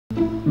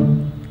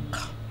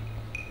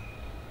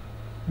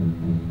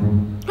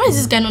is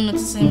this guy not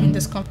noticing him in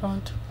this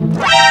compound?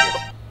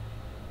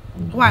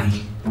 Why?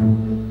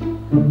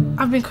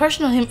 I've been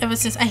crushing on him ever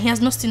since and he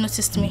has not still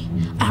noticed me.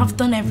 I have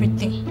done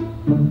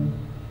everything.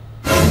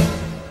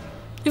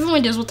 Even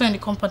when there's water in the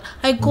compound,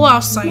 I go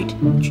outside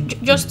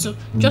just to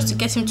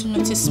get him to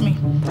notice me.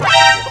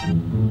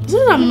 Is it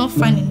that I'm not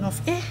fine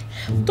enough?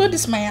 Thought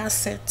this is my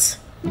asset.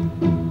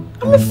 I'm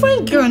a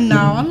fine girl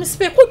now. I'm a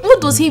spec. What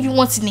does he even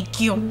want in a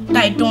girl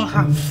that I don't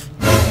have?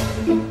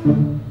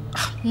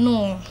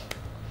 No.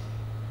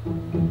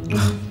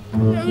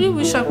 I really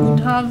wish I could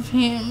have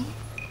him.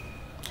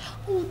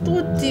 I'll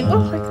do him.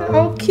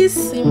 I'll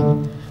kiss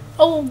him.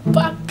 I'll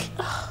back.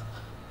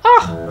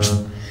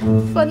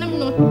 But let me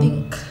not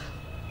think.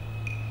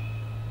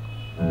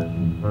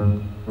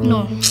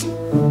 No.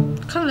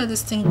 I can't let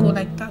this thing go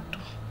like that.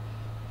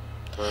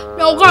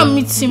 I'll go and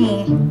meet him.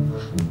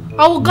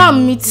 I will go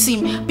and meet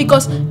him.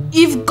 Because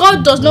if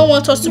God does not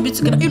want us to be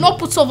together, He will not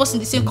put all of us in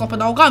the same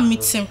company. I'll go and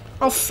meet him.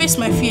 I'll face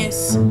my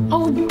fears. I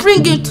will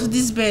bring him to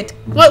this bed.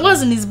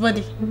 What's in his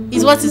body?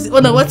 What is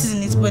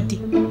in his body?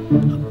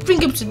 I'll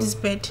bring him to this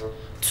bed.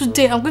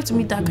 Today, I'm going to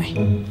meet that guy.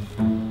 I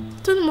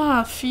don't know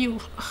how I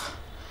feel.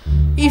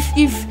 If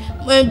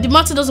the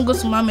mountain doesn't go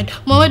to Mohammed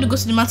will go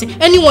to the mountain.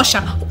 Anyone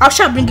I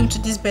shall bring him to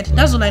this bed.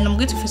 That's all I know. I'm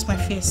going to face my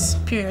fears.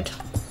 Period.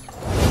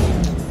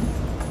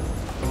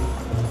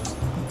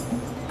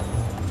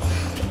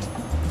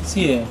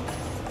 See,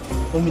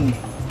 Omini,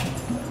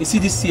 you see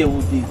this year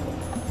will be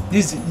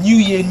this new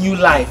year, new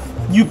life,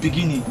 new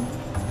beginning.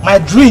 My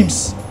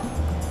dreams,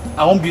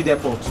 I won't build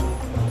airport.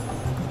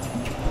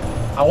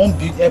 I won't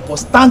build airport,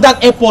 standard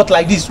airport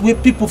like this, where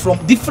people from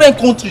different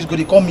countries go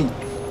to come in.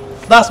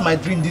 That's my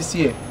dream this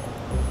year.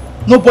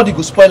 Nobody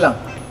go spoil them.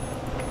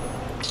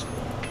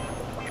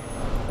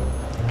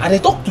 And they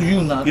talk to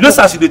you now. You know,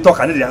 as you talk,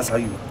 I need to answer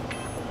you.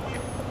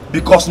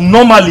 Because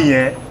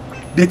normally,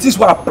 the things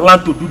what I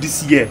plan to do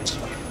this year,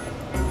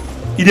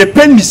 it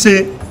pain me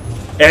say,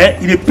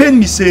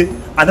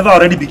 I never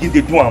already begin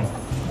to do them.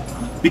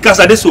 Because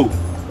I did so.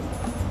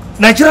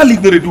 Nigeria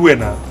League no do it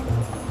now.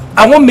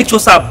 I want to make sure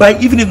I buy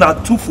even if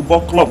not 2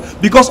 football clubs.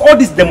 Because all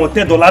this demo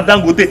 $10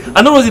 dangote,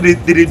 I don't know what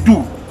they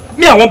do.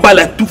 Me, I want to buy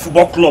like 2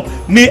 football clubs.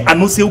 Me, I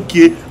know say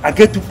okay, I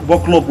get 2 football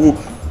clubs.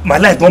 Oh, my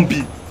life don't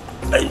be.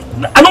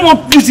 I don't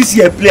want to use this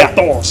year play at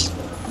all.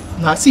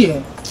 Now see,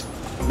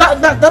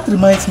 that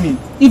reminds me.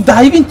 If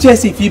they even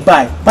Chelsea, if you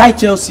buy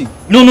Chelsea.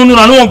 No, I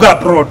don't want to go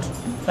abroad.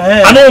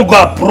 I don't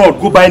want to go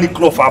abroad. Go buy any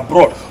club for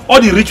abroad.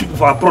 All the rich people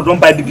for abroad don't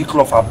buy the big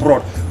club for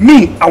abroad.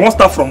 Me, I want to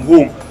start from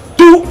home.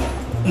 2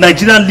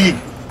 Nigerian League.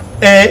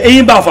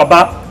 Eyimba of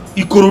Aba,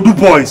 Ikorodu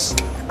boys.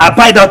 I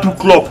buy that 2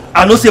 clubs.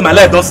 I know say my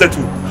life don't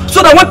settle.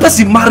 So that when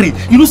person marry,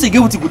 you know say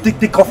get what you go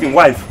take off in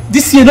wife.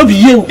 This year not be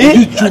year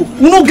you joke.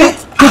 We no get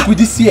cope with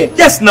this year.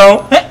 Yes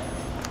now.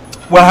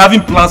 We're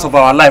having plans of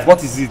our life.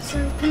 What is it?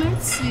 Can I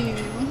see you?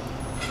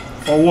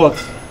 For what?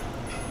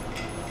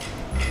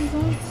 I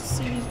want to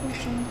see you.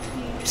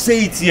 Please.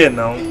 Say it here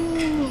now.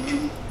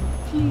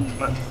 Please.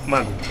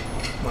 Mago.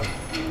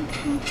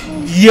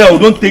 Yeah,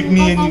 don't take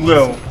me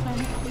anywhere.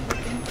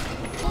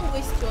 Don't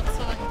waste your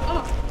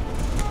time.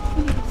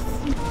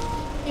 Please.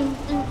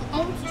 I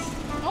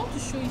want to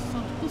show you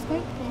something. Please, can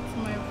you come to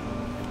my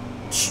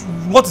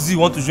room? What is it you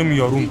want to show me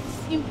your room?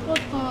 It's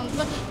important.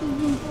 Like, you've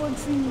been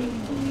bothering me.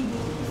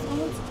 Please. I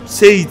want to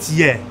say it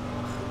here.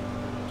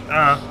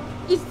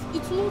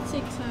 It won't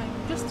take time.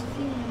 Just a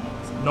few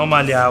minutes.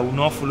 Normally, I will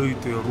not follow you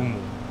to your room.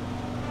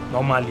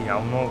 Normally, I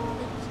will not.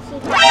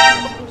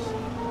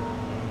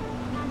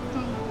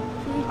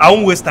 I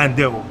won't waste time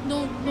there.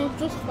 No,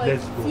 just like a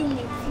few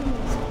minutes.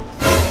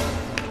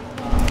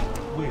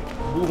 Wait,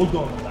 hold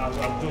on.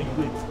 I'll join you.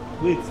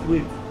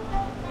 Wait.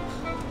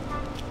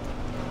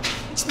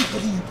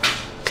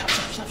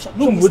 Sharp.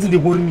 No, what did they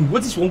worry me?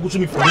 What is you want to show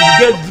me for room?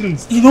 You get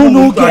dreams. You don't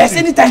know, guys.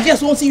 Anytime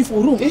just want to see you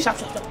for room. Sharp.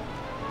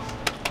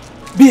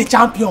 Be a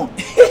champion.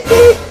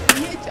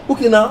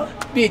 Okay now.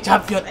 Be a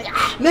champion.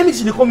 Let me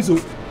see the coming so.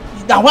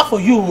 That work for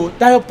you.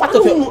 That part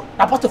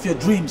of your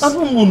dreams. I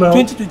don't know now.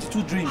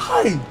 2022 dreams.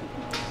 Hi.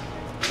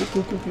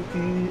 Okay.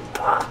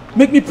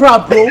 Make me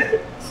proud, bro.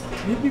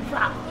 Make me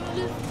proud.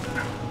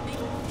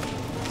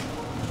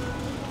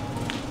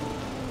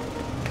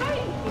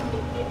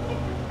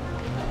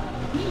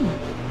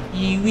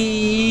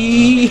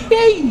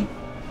 Hey,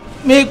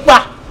 make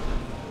back.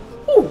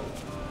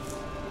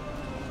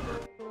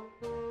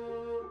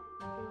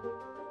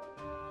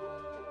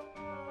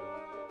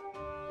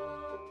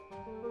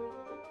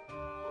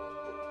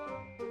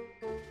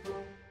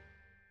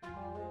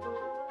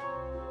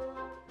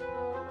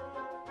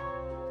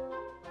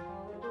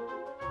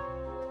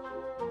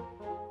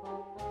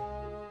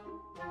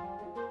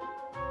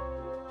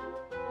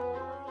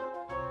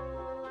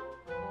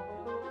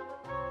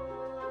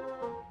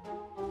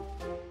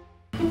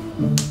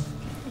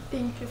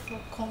 Thank you for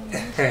coming.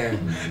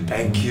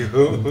 Thank you.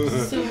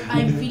 So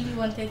I really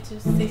wanted to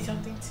say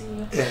something to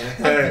you.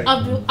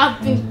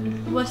 I've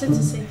been wanted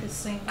to say the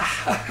same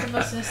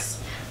ever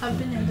since I've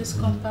been in this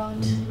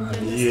compound.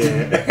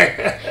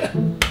 Yeah.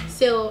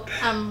 So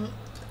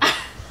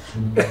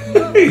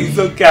It's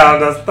okay, I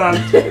understand.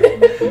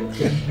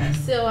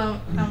 So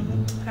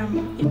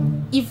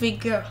if a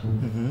girl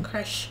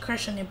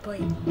crush on a boy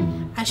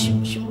and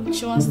she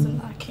wants to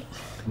knock him.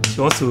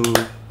 She wants to.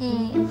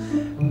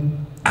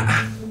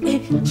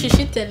 Should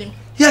she tell him?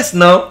 Yes,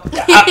 now.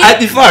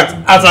 In fact,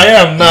 as I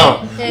am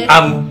now,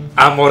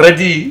 I'm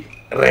already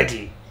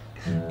ready.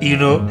 You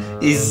know,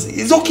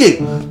 it's okay.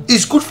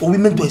 It's good for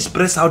women to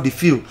express how they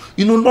feel.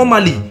 You know,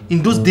 normally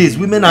in those days,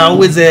 women are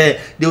always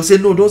they'll say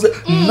no, don't say.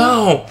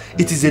 Now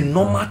it is a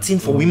normal thing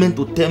for women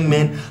to tell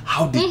men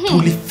how they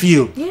truly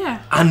feel. Yeah.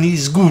 And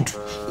it's good.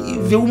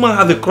 If a woman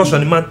have a crush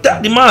on the man,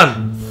 tell the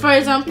man. For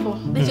example,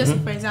 let's just say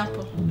for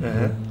example.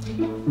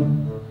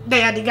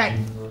 They are the guy.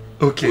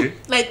 Okay.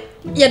 Like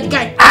you're the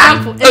guy.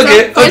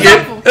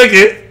 Example.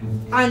 Okay.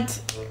 And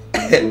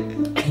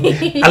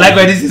I like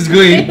where this is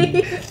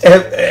going.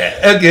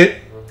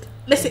 Okay.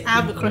 Let's say I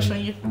have a crush on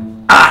you.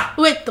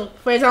 Wait though,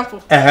 for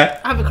example, I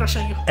have a crush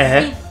on you.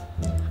 And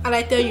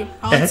I tell you,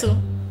 I want to.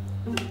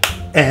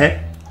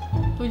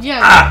 Would you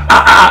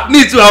agree?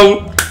 Me too,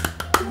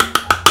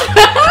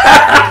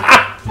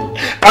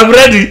 I'm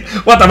ready.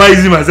 What am I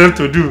using myself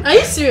to do? Are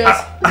you serious?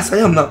 As I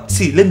am now,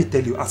 see, let me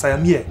tell you, as I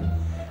am here,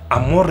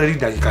 I'm more ready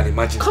than you can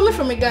imagine. Coming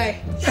from a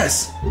guy.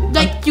 Yes.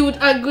 Like you would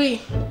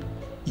agree.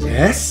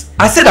 Yes.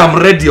 I said I'm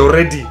ready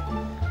already.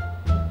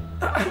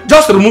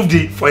 Just remove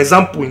the, for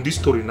example, in this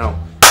story now.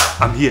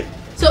 I'm here.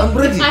 So I'm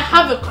ready. if I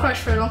have a crush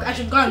for a long, I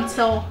should go and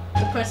tell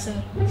the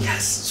person.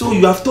 Yes. So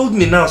you have told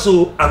me now,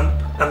 so I'm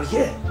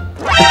here.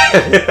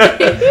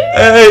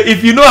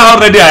 If you know how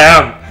ready I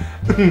am.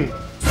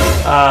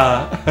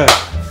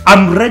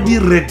 I'm ready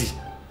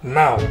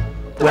now.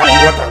 What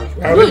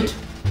are we? Good.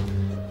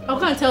 I'm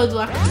going to tell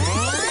Udwa.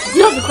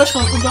 You have a crush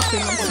on Udwa for a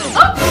long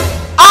time.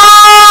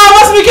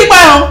 What's me keep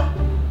my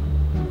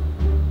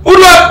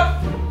Udwa!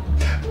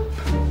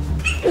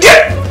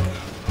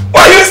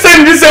 Why are you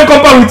staying in this same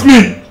compound with me?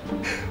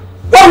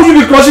 Why would you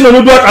be crushing on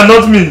Udwa and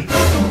not me?